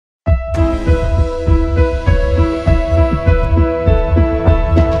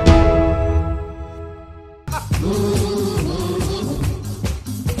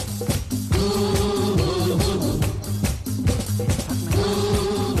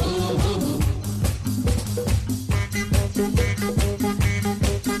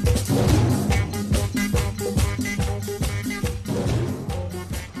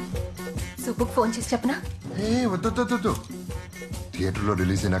Phone చేసి చెప్పనా? వద్దు, థియేటర్లో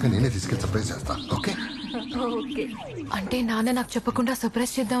రిలీజ్ అయినాక నేనే తీసుకెళ్ళి సర్ప్రైజ్ చేస్తా. Okay okay. అంటే నాన్న నాకు చెప్పకుండా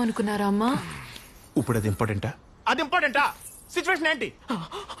సర్ప్రైజ్ చేద్దాం అనుకున్నారా అమ్మా? ఇప్పుడు అది ఇంపార్టెంటా? సిచ్యువేషన్ ఏంటి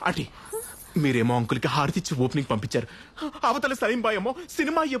ఆంటీ? మీరేమో అంకుల్కి హారతిచ్చి ఓపెనింగ్ పంపించారు. అవతల సలీం బాయ్ ఏమో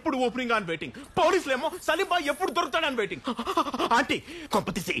సినిమా ఎప్పుడు ఓపెనింగ్ అని వెయిటింగ్. పోలీసులేమో సలీం బాయ్ ఎప్పుడు దొరుకుతాడని వెయిటింగ్. ఆంటీ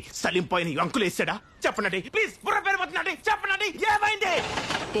కొంపతీసి సలీం బాయ్ ని అంకుల్ వేసాడా? చెప్పనండి ప్లీజ్. బుర్ర పేరు పడుతుందండి, చెప్పనండి ఏమైంది?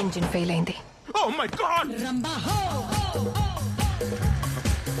 ఇంజిన్ ఫెయిల్ అయింది. Oh my God.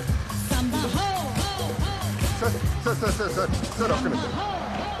 సార్ ఒక్క నిమిషం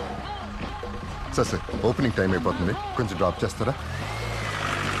సార్ ఓపెనింగ్ టైం అయిపోతుంది, కొంచెం డ్రాప్ చేస్తారా?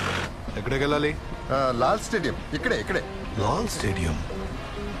 ఎక్కడికి వెళ్ళాలి? లాల్ స్టేడియం. ఇక్కడే. లాల్ స్టేడియం?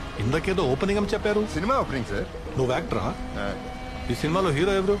 ఇందాకేదో ఓపెనింగ్ అని చెప్పారు. Cinema opening sir. నువ్వు యాక్టరా? ఈ సినిమాలో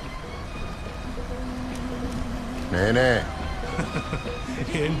హీరో ఎవరు? నేనే.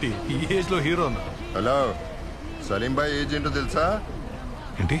 ఏంటి ఈ ఏజ్ లో hero? Hello, Salim bye age ఏంటో తెలుసా?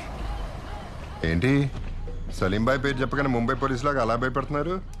 ఏంటి సలీం బాయ్ పేరు చెప్పగానే ముంబై పోలీసులాగా అలా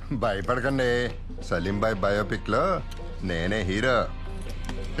భయపడుతున్నారు? భయపడకండి, సలీం బాయ్ బయోపిక్ లో నేనే హీరో.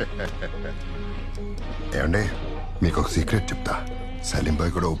 ఏమండి మీకు ఒక సీక్రెట్ చెప్తా, సలీం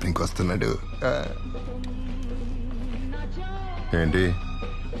బాయ్ కూడా ఓపెనింగ్ వస్తున్నాడు. ఏంటి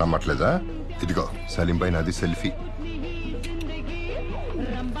నమ్మట్లేదా? ఇదిగో సలీం బాయ్ నాది సెల్ఫీ.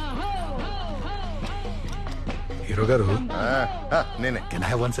 హీరో గారు నేనే. Can I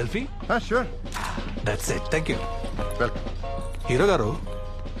have one selfie? Sure. That's it, thank you. Welcome. Hero గారు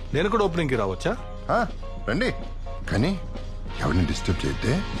నేను కూడా ఓపెనింగ్ కి రావచ్చా? రండి, కానీ ఎవరిని డిస్టర్బ్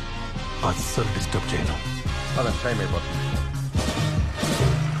చేస్తే. అస్సలు డిస్టర్బ్ చేయను. అలా టైం అయిపోతుంది.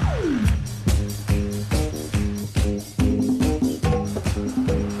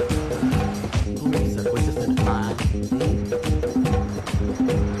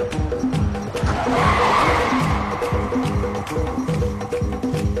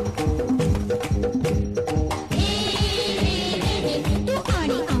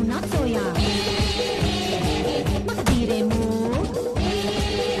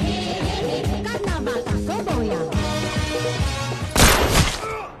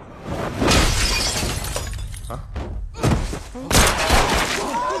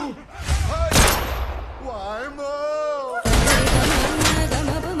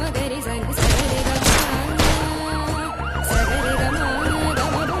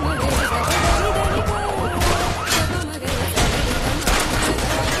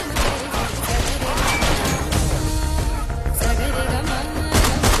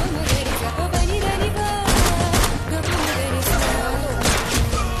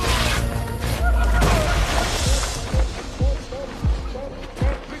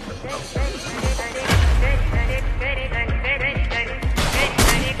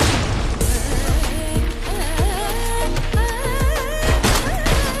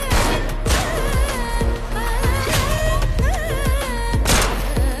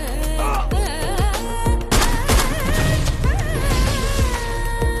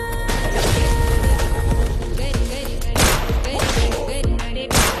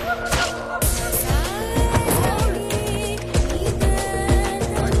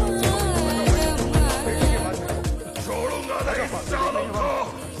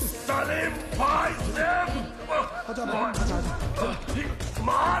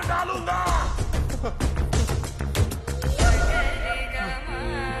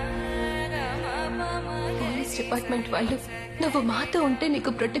 పోలీస్ డిపార్ట్మెంట్ వాళ్ళు నువ్వు మాతో ఉంటే నీకు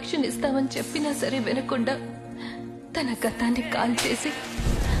ప్రొటెక్షన్ ఇస్తామని చెప్పినా సరే వినకుండా తన గతాన్ని కాల్ చేసి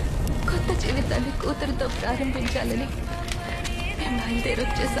కొత్త జీవితాన్ని కూతురుతో ప్రారంభించాలని మేము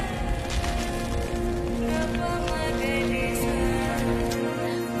బయలుదేరొచ్చేసాం.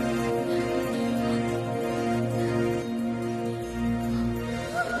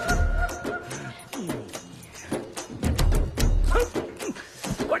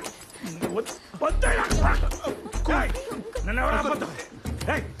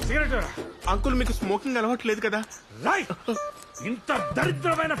 అంకుల్ మీకు స్మోకింగ్ అలవాటు లేదు కదా? ఇంత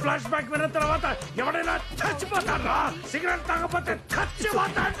దరిద్రమైన ఫ్లాష్ బ్యాక్ విన్న తర్వాత ఎవడైనా చచ్చిపోతారా? సిగరెట్ తాగకపోతే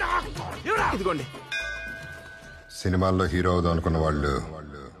చచ్చిపోతాడా? ఇదిగోండి. సినిమాల్లో హీరో అవుదాం అనుకున్న వాళ్ళు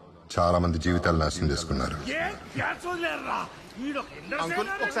చాలా మంది జీవితాలు నాశనం చేసుకున్నారు. అంకుల్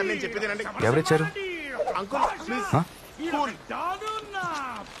ఒకసారి నేను చెప్పేదేనండి. ఎవరిచ్చారు? Uncle please.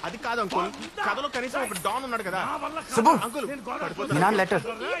 అది కాదు అంకుల్, కథలో కనీసం ఒక డాన్ ఉన్నాడు కదా. సుబ్బు, అంకుల్ మీ నాన్న లెటర్.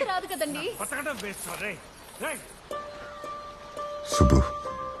 రాదు కదండి. సుబ్బు,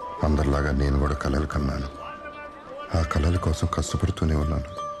 అందరిలాగా నేను కూడా కలలు కన్నాను. ఆ కలల కోసం కష్టపడుతూనే ఉన్నాను.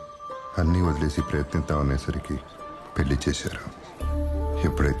 అన్నీ వదిలేసి ప్రయత్నిద్దాం అనేసరికి పెళ్లి చేశారు.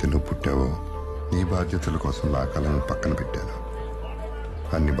 ఎప్పుడైతే నువ్వు పుట్టావో నీ బాధ్యతల కోసం నా కళను పక్కన పెట్టాను.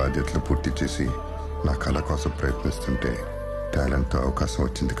 అన్ని బాధ్యతలు పూర్తి చేసి నా కళ కోసం ప్రయత్నిస్తుంటే టాలెంట్తో అవకాశం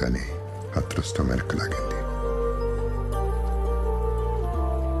వచ్చింది, కానీ అదృష్టం వెనక్కి లాగింది.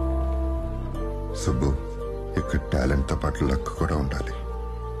 సుబ్బు, ఇక్కడ టాలెంట్తో పాటు లక్ కూడా ఉండాలి,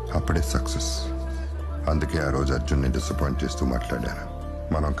 అప్పుడే సక్సెస్. అందుకే ఆ రోజు అర్జున్ని డిసప్పాయింట్ చేస్తూ మాట్లాడాను.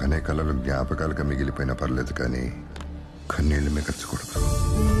 మనం కనే కళలు జ్ఞాపకాలుగా మిగిలిపోయినా పర్లేదు, కానీ కన్నీళ్లు మిగల్చకూడదు.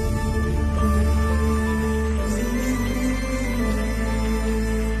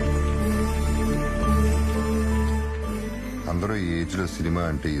 అందరూ ఈ ఏజ్లో సినిమా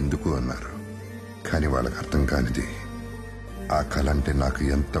అంటే ఎందుకు అన్నారు, కానీ వాళ్ళకి అర్థం కానిది ఆ కళ అంటే నాకు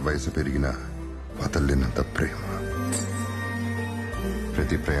ఎంత వయసు పెరిగినా వదలలేనంత ప్రేమ.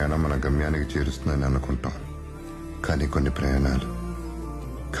 ప్రతి ప్రయాణం మన గమ్యానికి చేరుస్తుందని అనుకుంటాం, కానీ కొన్ని ప్రయాణాలు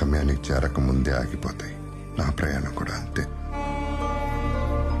గమ్యానికి చేరక ముందే ఆగిపోతాయి. నా ప్రయాణం కూడా అంతే.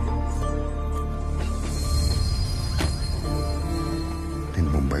 నేను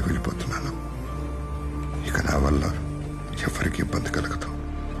ముంబై వెళ్ళిపోతున్నాను. ఇక నా వల్ల ఎవరికి ఇబ్బంది కలగదు.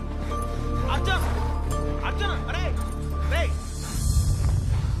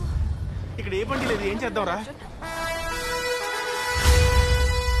 ఇక్కడ ఏ బండి లేదు, ఏం చేద్దాంరా?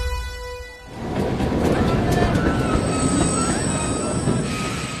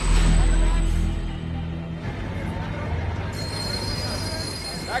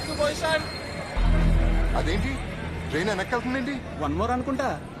 అదేంటి ట్రైన్ వెనక్కెళ్తుందండి? 1 more అనుకుంటా.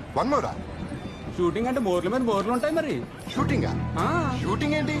 1 more? షూటింగ్ అంటే బోర్ల మీద బోర్లు ఉంటాయి మరి. షూటింగా?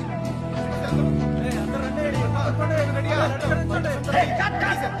 షూటింగ్ ఏంటి?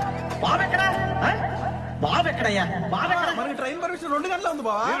 మనకి ట్రైన్ పర్మిషన్ 2 గంటల ఉంది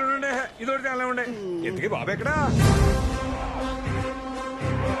బావా. ఇదొకటి అలా ఉండే. ఎందుకు బాబు ఎక్కడా?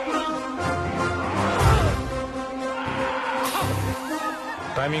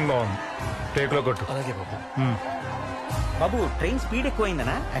 టైమింగ్ బాగుంది, టేక్ లో కొట్టు. అలాగే బాబు. బాబు ట్రైన్ స్పీడ్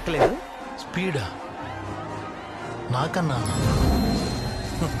ఎక్కువైందనా? ఎక్కలేదు. స్పీడా? నాకన్నా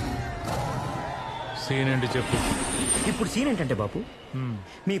సీన్ ఏంటి చెప్పు. ఇప్పుడు సీన్ ఏంటంటే బాబు,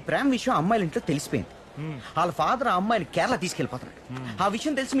 మీ ప్రేమ విషయం అమ్మాయిల ఇంట్లో తెలిసిపోయింది. వాళ్ళ ఫాదర్ ఆ అమ్మాయిని కేరళ తీసుకెళ్లిపోతున్నాడు. ఆ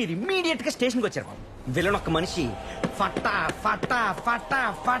విషయం తెలిసి మీరు ఇమ్మీడియట్ గా స్టేషన్ కి వచ్చారు బాబు. విలన్ ఒక్క మనిషి ఫటా ఫటా ఫటా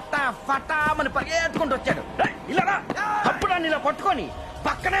ఫటా ఫటా అని పరిగెత్తుకుంటూ వచ్చాడు. ఇలా అప్పుడు ఇలా పట్టుకొని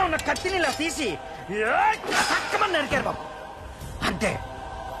పక్కనే ఉన్న కత్తిని ఇలా తీసి చక్కమని నరికారు బాబు. అంతే,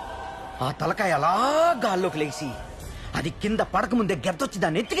 ఆ తలకాయ అలా గాల్లోకి లేచి అది కింద పడక ముందే గెద్దొచ్చి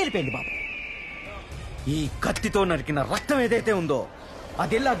దాన్ని ఎత్తుకెళ్ళిపోయింది బాబు. ఈ కత్తితో నరికిన రక్తం ఏదైతే ఉందో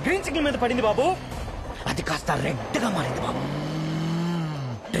అది ఇలా గ్రీన్ సిగ్నల్ మీద పడింది బాబు. అది కాస్త రెడ్ గా మారింది బాబు.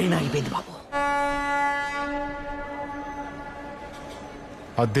 ట్రైన్ ఆగిపోయింది బాబు.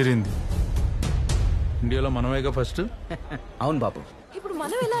 అద్దెరింది. ఇండియాలో మనమేగా ఫస్ట్. అవును బాబు. ఇప్పుడు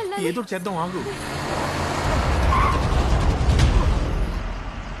మనం ఎలా వెళ్ళాలి? ఏదో చేద్దాం, ఆగు.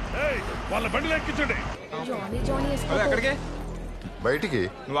 వాళ్ళ బండిలో ఎక్కించండి. ఎక్కడికి? బయటికి.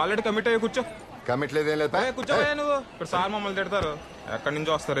 నువ్వు ఆల్రెడీ కమిట్ అయ్యి కూర్చో. కమిట్ లేదేం లేదా? కూర్చోవా నువ్వు. ఇక్కడ సార్ మమ్మల్ని తిడతారు. ఎక్కడి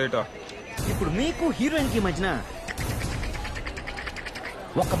నుంచి వస్తారు ఏటో. ఇప్పుడు మీకు హీరోయిన్ కి మధ్యన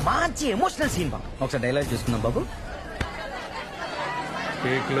ఒక మంచి ఎమోషనల్ సీన్ బాబు. ఒకసారి డైలాగ్ చూసుకుందాం బాబు.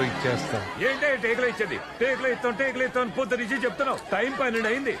 టేక్ లో ఇచ్చేస్తా. ఏంటి టేక్ లో ఇచ్చేది? టేక్ లో ఇస్తాం పొద్దు నుంచి చెప్తున్నావు. టైం 12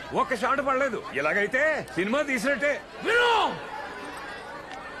 అయింది, ఒక్క షాట్ పడలేదు. ఇలాగైతే cinema తీసినట్టే.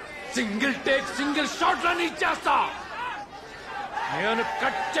 Single take single shot లో ఇచ్చేస్తా. నేను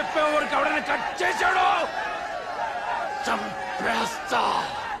కట్ చెప్పే వరకు ఎవడైనా కట్ చేశాడు చంపేస్తా.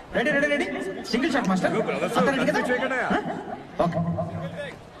 Ready ready ready. Single shot master.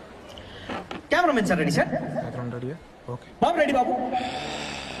 Cameramen sir ready sir. బాబు రెడీ బాబు.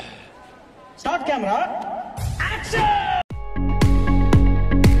 Start camera.